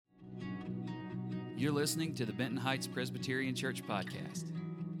You're listening to the Benton Heights Presbyterian Church podcast.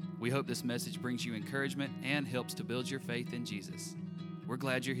 We hope this message brings you encouragement and helps to build your faith in Jesus. We're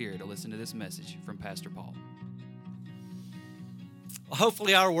glad you're here to listen to this message from Pastor Paul. Well,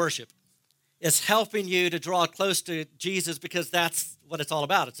 hopefully our worship is helping you to draw close to Jesus, because that's what it's all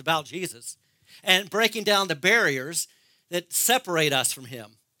about. It's about Jesus and breaking down the barriers that separate us from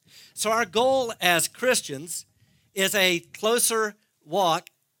Him. So our goal as Christians is a closer walk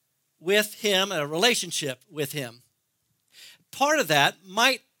with Him, a relationship with Him. Part of that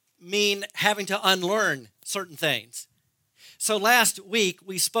might mean having to unlearn certain things. So last week,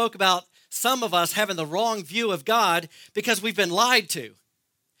 we spoke about some of us having the wrong view of God because we've been lied to.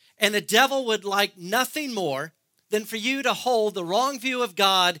 And the devil would like nothing more than for you to hold the wrong view of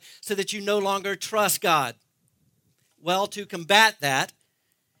God so that you no longer trust God. Well, to combat that,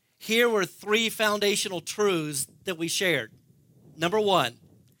 here were three foundational truths that we shared. Number one,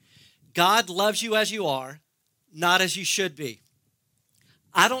 God loves you as you are, not as you should be.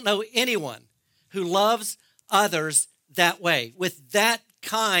 I don't know anyone who loves others that way, with that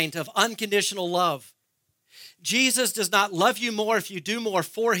kind of unconditional love. Jesus does not love you more if you do more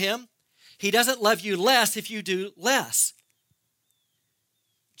for Him. He doesn't love you less if you do less.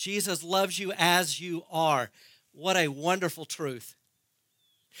 Jesus loves you as you are. What a wonderful truth.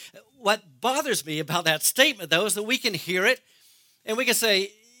 What bothers me about that statement, though, is that we can hear it and we can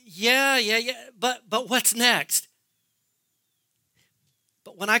say, yeah, but what's next?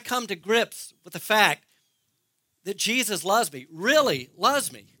 But when I come to grips with the fact that Jesus loves me, really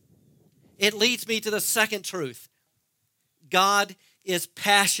loves me, it leads me to the second truth. God is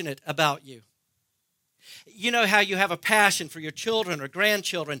passionate about you. You know how you have a passion for your children or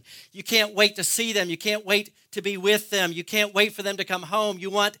grandchildren. You can't wait to see them. You can't wait to be with them. You can't wait for them to come home.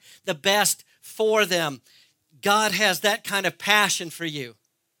 You want the best for them. God has that kind of passion for you.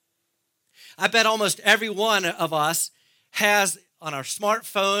 I bet almost every one of us has on our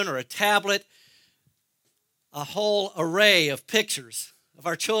smartphone or a tablet a whole array of pictures of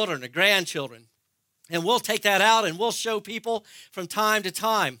our children or grandchildren. And we'll take that out and we'll show people from time to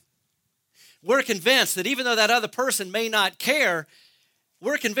time. We're convinced that even though that other person may not care,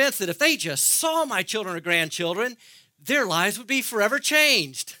 we're convinced that if they just saw my children or grandchildren, their lives would be forever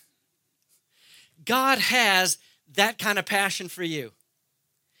changed. God has that kind of passion for you.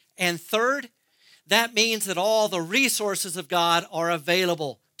 And third, that means that all the resources of God are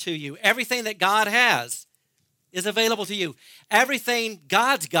available to you. Everything that God has is available to you. Everything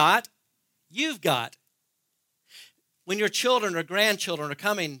God's got, you've got. When your children or grandchildren are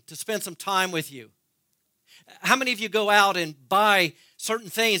coming to spend some time with you, how many of you go out and buy certain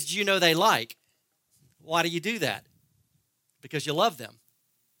things that you know they like? Why do you do that? Because you love them.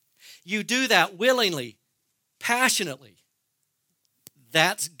 You do that willingly, passionately.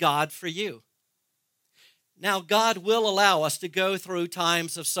 That's God for you. Now, God will allow us to go through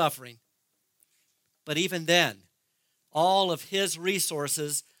times of suffering. But even then, all of His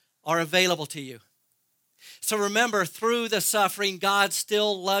resources are available to you. So remember, through the suffering, God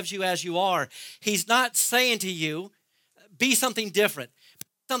still loves you as you are. He's not saying to you, be something different,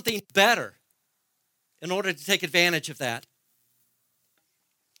 something better in order to take advantage of that.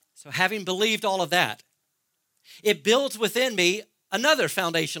 So having believed all of that, it builds within me another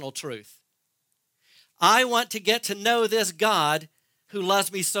foundational truth. I want to get to know this God who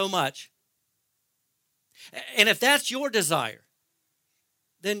loves me so much. And if that's your desire,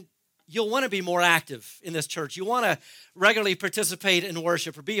 then you'll want to be more active in this church. You want to regularly participate in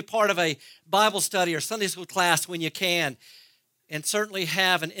worship or be a part of a Bible study or Sunday school class when you can, and certainly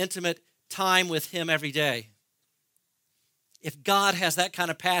have an intimate time with Him every day. If God has that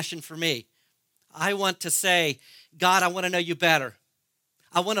kind of passion for me, I want to say, God, I want to know you better.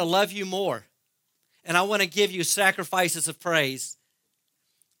 I want to love you more. And I want to give you sacrifices of praise.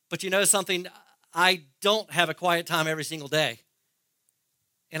 But you know something? I don't have a quiet time every single day.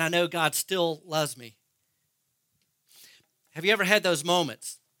 And I know God still loves me. Have you ever had those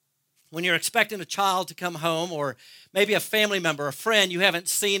moments when you're expecting a child to come home, or maybe a family member, a friend you haven't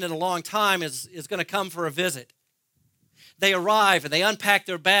seen in a long time is going to come for a visit? They arrive and they unpack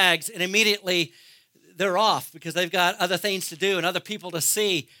their bags and immediately they're off because they've got other things to do and other people to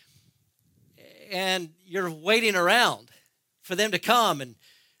see. And you're waiting around for them to come and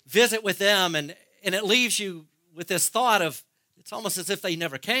visit with them, and it leaves you with this thought of, it's almost as if they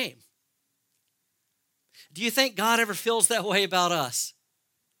never came. Do you think God ever feels that way about us?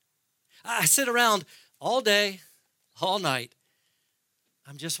 I sit around all day, all night.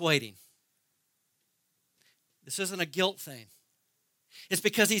 I'm just waiting. This isn't a guilt thing. It's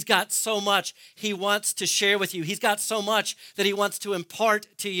because he's got so much he wants to share with you. He's got so much that he wants to impart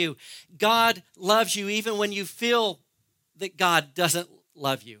to you. God loves you even when you feel that God doesn't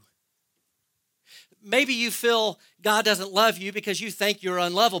love you. Maybe you feel God doesn't love you because you think you're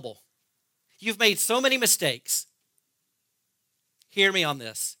unlovable. You've made so many mistakes. Hear me on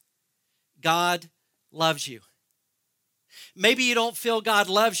this. God loves you. Maybe you don't feel God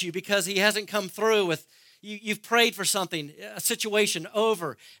loves you because he hasn't come through with you've prayed for something, a situation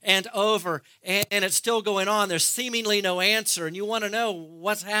over and over, and it's still going on. There's seemingly no answer, and you want to know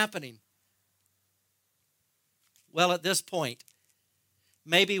what's happening. Well, at this point,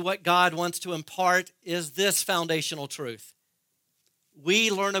 maybe what God wants to impart is this foundational truth. We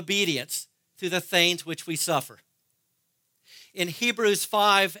learn obedience through the things which we suffer. In Hebrews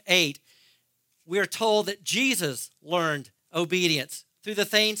 5:8, we are told that Jesus learned obedience through the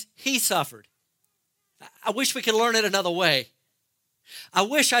things he suffered. I wish we could learn it another way. I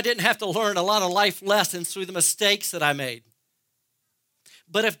wish I didn't have to learn a lot of life lessons through the mistakes that I made.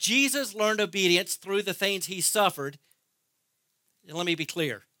 But if Jesus learned obedience through the things he suffered, and let me be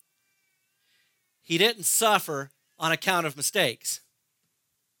clear, he didn't suffer on account of mistakes.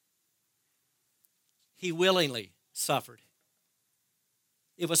 He willingly suffered.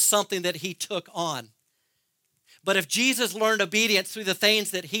 It was something that he took on. But if Jesus learned obedience through the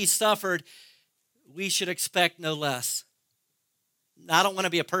things that he suffered, we should expect no less. Now, I don't want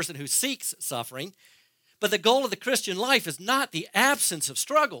to be a person who seeks suffering, but the goal of the Christian life is not the absence of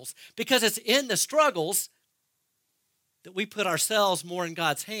struggles, because it's in the struggles that we put ourselves more in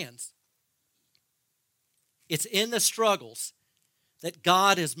God's hands. It's in the struggles that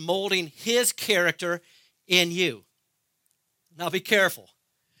God is molding his character in you. Now be careful.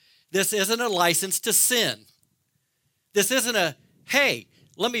 This isn't a license to sin. This isn't a, hey,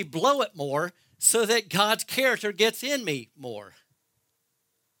 let me blow it more so that God's character gets in me more.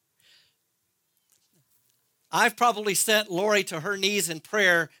 I've probably sent Lori to her knees in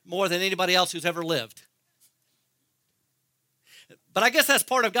prayer more than anybody else who's ever lived. But I guess that's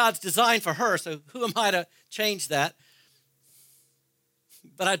part of God's design for her, so who am I to change that?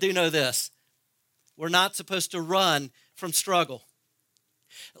 But I do know this. We're not supposed to run from struggle.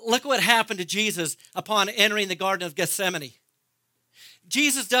 Look what happened to Jesus upon entering the Garden of Gethsemane.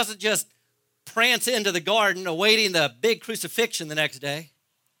 Jesus doesn't just prance into the garden awaiting the big crucifixion the next day.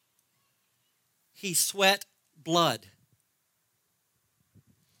 He sweat blood.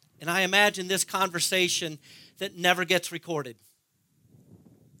 And I imagine this conversation that never gets recorded.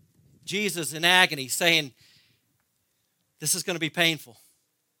 Jesus in agony saying, this is going to be painful.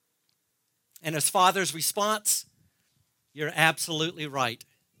 And his Father's response, you're absolutely right.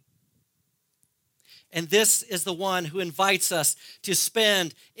 And this is the one who invites us to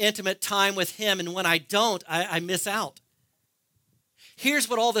spend intimate time with him. And when I don't, I miss out. Here's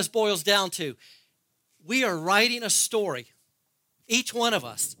what all this boils down to. We are writing a story. Each one of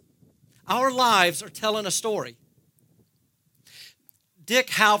us. Our lives are telling a story. Dick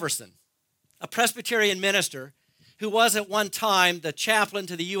Halverson, a Presbyterian minister who was at one time the chaplain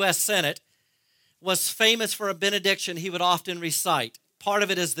to the U.S. Senate, was famous for a benediction he would often recite. Part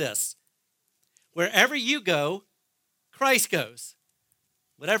of it is this. Wherever you go, Christ goes.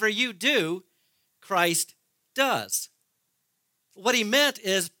 Whatever you do, Christ does. What he meant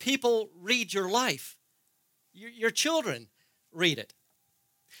is people read your life. Your children read it.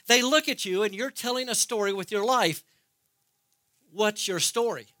 They look at you and you're telling a story with your life. What's your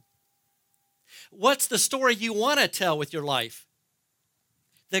story? What's the story you want to tell with your life?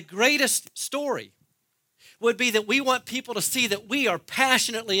 The greatest story would be that we want people to see that we are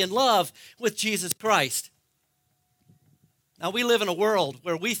passionately in love with Jesus Christ. Now, we live in a world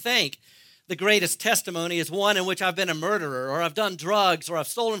where we think the greatest testimony is one in which I've been a murderer, or I've done drugs, or I've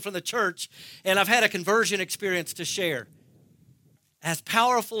stolen from the church, and I've had a conversion experience to share. As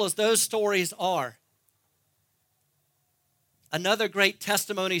powerful as those stories are, another great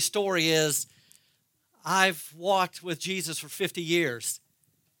testimony story is, I've walked with Jesus for 50 years,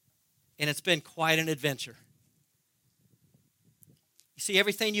 and it's been quite an adventure. You see,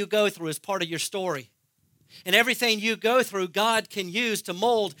 everything you go through is part of your story. And everything you go through, God can use to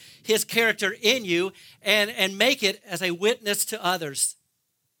mold his character in you and make it as a witness to others.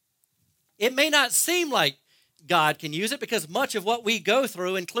 It may not seem like God can use it because much of what we go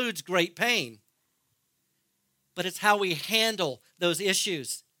through includes great pain. But it's how we handle those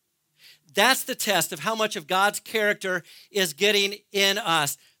issues. That's the test of how much of God's character is getting in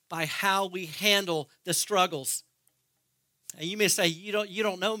us, by how we handle the struggles. And you may say, you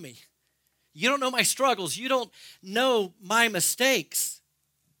don't know me. You don't know my struggles. You don't know my mistakes.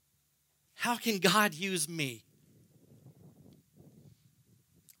 How can God use me?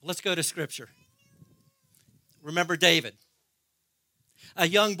 Let's go to Scripture. Remember David, a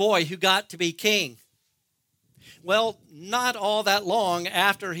young boy who got to be king. Well, not all that long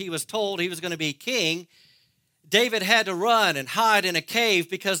after he was told he was going to be king, David had to run and hide in a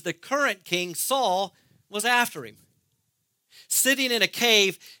cave because the current king, Saul, was after him. Sitting in a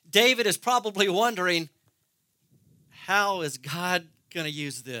cave, David is probably wondering, how is God going to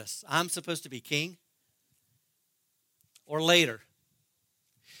use this? I'm supposed to be king? Or later,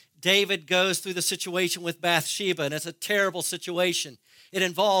 David goes through the situation with Bathsheba, and it's a terrible situation. It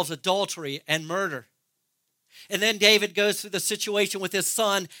involves adultery and murder. And then David goes through the situation with his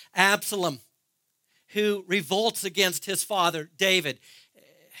son, Absalom, who revolts against his father, David.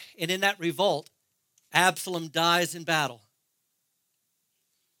 And in that revolt, Absalom dies in battle.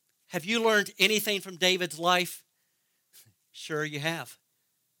 Have you learned anything from David's life? Sure you have.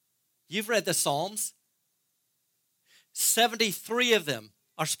 You've read the Psalms. 73 of them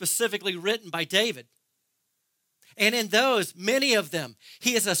are specifically written by David. And in those, many of them,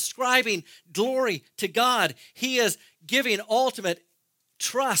 he is ascribing glory to God. He is giving ultimate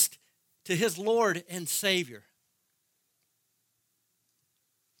trust to his Lord and Savior.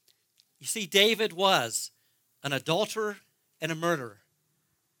 You see, David was an adulterer and a murderer.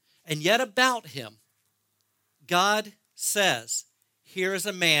 And yet about him, God says, here is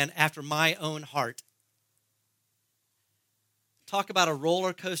a man after my own heart. Talk about a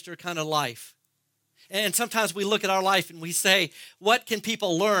roller coaster kind of life. And sometimes we look at our life and we say, what can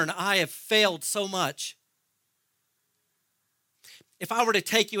people learn? I have failed so much. If I were to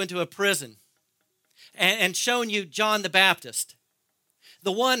take you into a prison and shown you John the Baptist,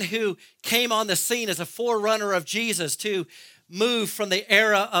 the one who came on the scene as a forerunner of Jesus to move from the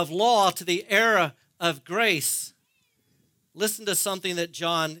era of law to the era of grace, listen to something that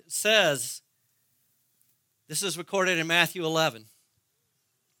John says. This is recorded in Matthew 11.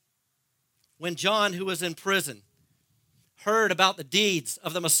 When John, who was in prison, heard about the deeds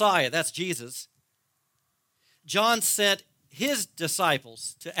of the Messiah, that's Jesus, John sent his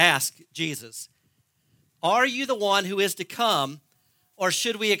disciples to ask Jesus, are you the one who is to come, or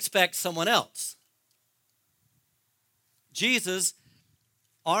should we expect someone else? Jesus,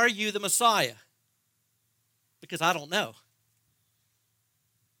 are you the Messiah? Because I don't know.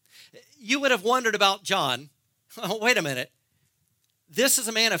 You would have wondered about John. Oh, wait a minute. This is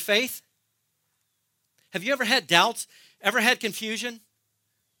a man of faith? Have you ever had doubts? Ever had confusion?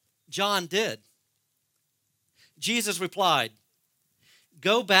 John did. Jesus replied,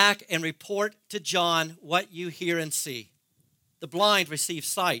 go back and report to John what you hear and see. The blind receive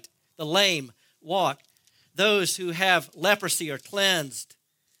sight, the lame walk, those who have leprosy are cleansed,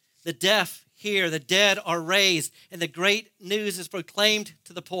 the deaf hear, the dead are raised, and the great news is proclaimed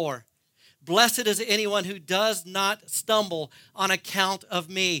to the poor. Blessed is anyone who does not stumble on account of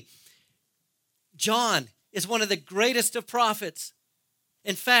me. John is one of the greatest of prophets.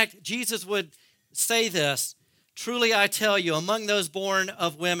 In fact, Jesus would say this, truly I tell you, among those born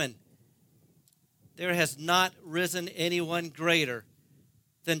of women, there has not risen anyone greater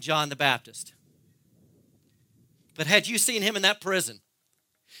than John the Baptist. But had you seen him in that prison,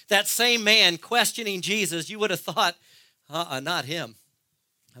 that same man questioning Jesus, you would have thought, not him.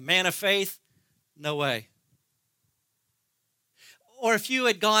 A man of faith? No way. Or if you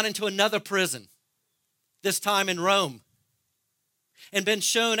had gone into another prison, this time in Rome, and been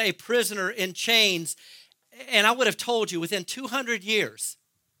shown a prisoner in chains, and I would have told you within 200 years,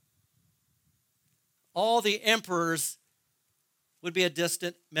 all the emperors would be a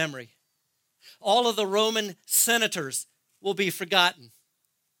distant memory. All of the Roman senators will be forgotten.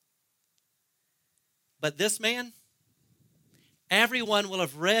 But this man, everyone will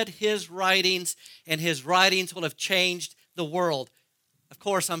have read his writings, and his writings will have changed the world. Of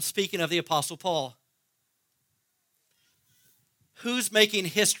course, I'm speaking of the Apostle Paul. Who's making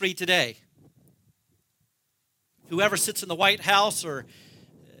history today? Whoever sits in the White House or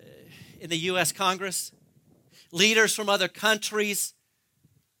in the U.S. Congress? Leaders from other countries?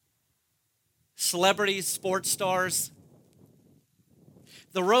 Celebrities, sports stars?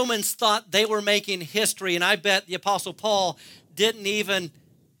 The Romans thought they were making history, and I bet the Apostle Paul didn't even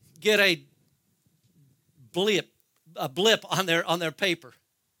get a blip on their paper.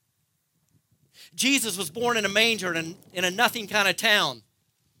 Jesus was born in a manger in a nothing kind of town,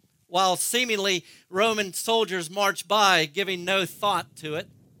 while seemingly Roman soldiers marched by, giving no thought to it.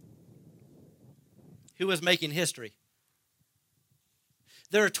 Who was making history?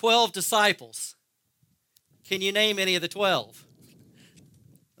 There are 12 disciples. Can you name any of the 12?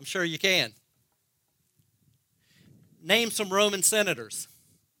 I'm sure you can. Name some Roman senators.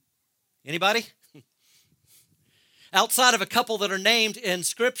 Anybody? Outside of a couple that are named in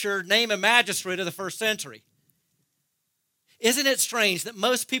Scripture, name a magistrate of the first century. Isn't it strange that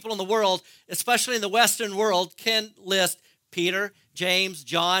most people in the world, especially in the Western world, can list Peter, James,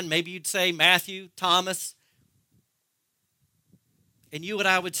 John, maybe you'd say Matthew, Thomas. And you and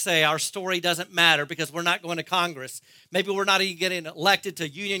I would say our story doesn't matter because we're not going to Congress. Maybe we're not even getting elected to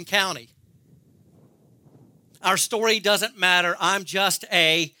Union County. Our story doesn't matter. I'm just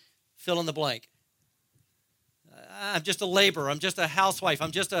a fill in the blank. I'm just a laborer. I'm just a housewife.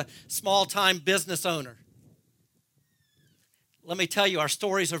 I'm just a small-time business owner. Let me tell you, our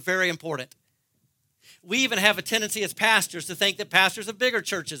stories are very important. We even have a tendency as pastors to think that pastors of bigger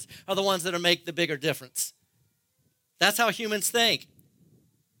churches are the ones that make the bigger difference. That's how humans think.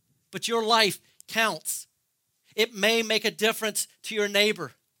 But your life counts. It may make a difference to your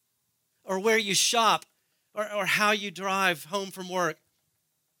neighbor or where you shop or how you drive home from work.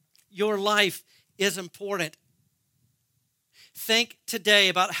 Your life is important. Think today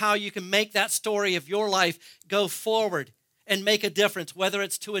about how you can make that story of your life go forward and make a difference, whether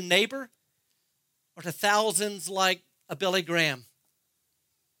it's to a neighbor or to thousands like a Billy Graham.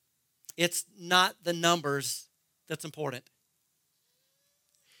 It's not the numbers that's important.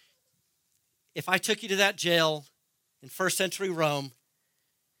 If I took you to that jail in first century Rome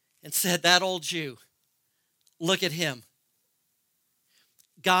and said, that old Jew, look at him.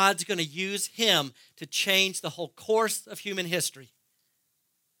 God's going to use him to change the whole course of human history.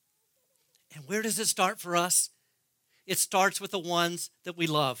 And where does it start for us? It starts with the ones that we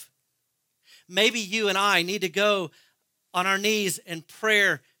love. Maybe you and I need to go on our knees in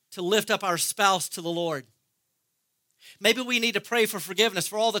prayer to lift up our spouse to the Lord. Maybe we need to pray for forgiveness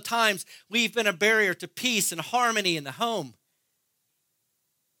for all the times we've been a barrier to peace and harmony in the home.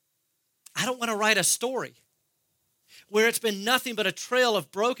 I don't want to write a story where it's been nothing but a trail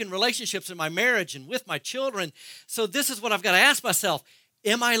of broken relationships in my marriage and with my children. So this is what I've got to ask myself.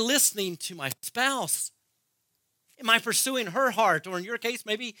 Am I listening to my spouse? Am I pursuing her heart, or in your case,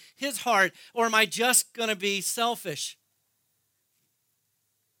 maybe his heart, or am I just going to be selfish?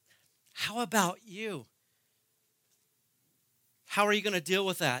 How about you? How are you going to deal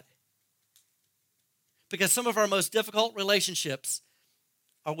with that? Because some of our most difficult relationships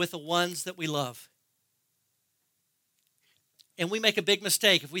are with the ones that we love. And we make a big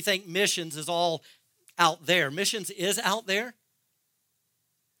mistake if we think missions is all out there. Missions is out there,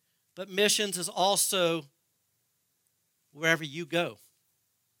 but missions is also wherever you go.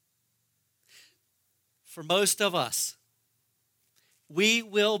 For most of us, we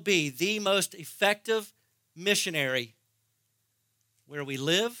will be the most effective missionary where we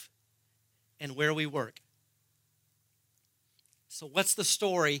live and where we work. So what's the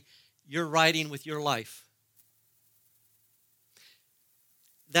story you're writing with your life?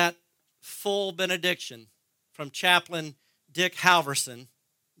 That full benediction from Chaplain Dick Halverson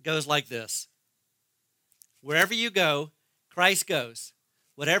goes like this. Wherever you go, Christ goes.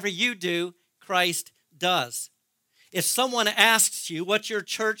 Whatever you do, Christ does. If someone asks you what your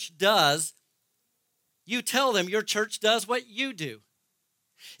church does, you tell them your church does what you do.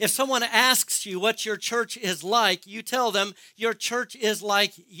 If someone asks you what your church is like, you tell them your church is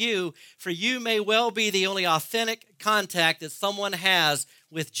like you, for you may well be the only authentic contact that someone has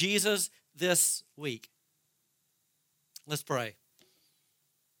with Jesus this week. Let's pray.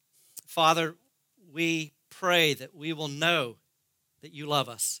 Father, we pray that we will know that you love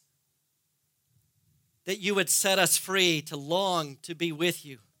us, that you would set us free to long to be with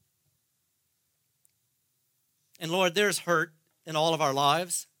you. And Lord, there's hurt in all of our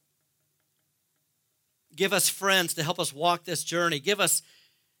lives. Give us friends to help us walk this journey. Give us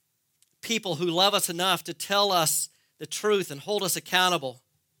people who love us enough to tell us the truth and hold us accountable.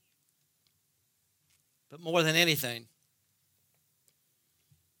 But more than anything,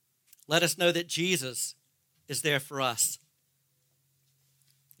 let us know that Jesus is there for us.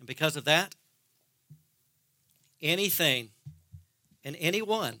 And because of that, anything and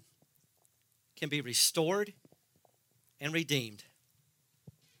anyone can be restored and redeemed.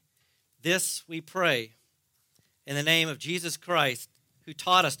 This we pray in the name of Jesus Christ, who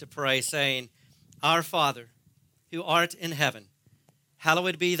taught us to pray, saying, Our Father, who art in heaven,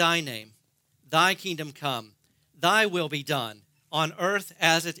 hallowed be thy name. Thy kingdom come, thy will be done, on earth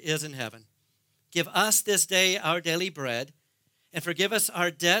as it is in heaven. Give us this day our daily bread, and forgive us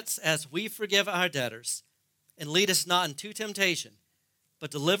our debts as we forgive our debtors. And lead us not into temptation,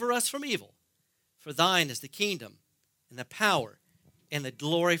 but deliver us from evil. For thine is the kingdom, and the power, and the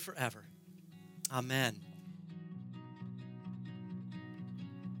glory forever. Amen.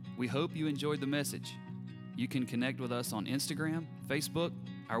 We hope you enjoyed the message. You can connect with us on Instagram, Facebook,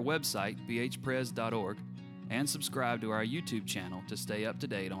 our website, bhpres.org, and subscribe to our YouTube channel to stay up to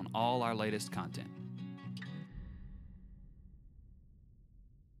date on all our latest content.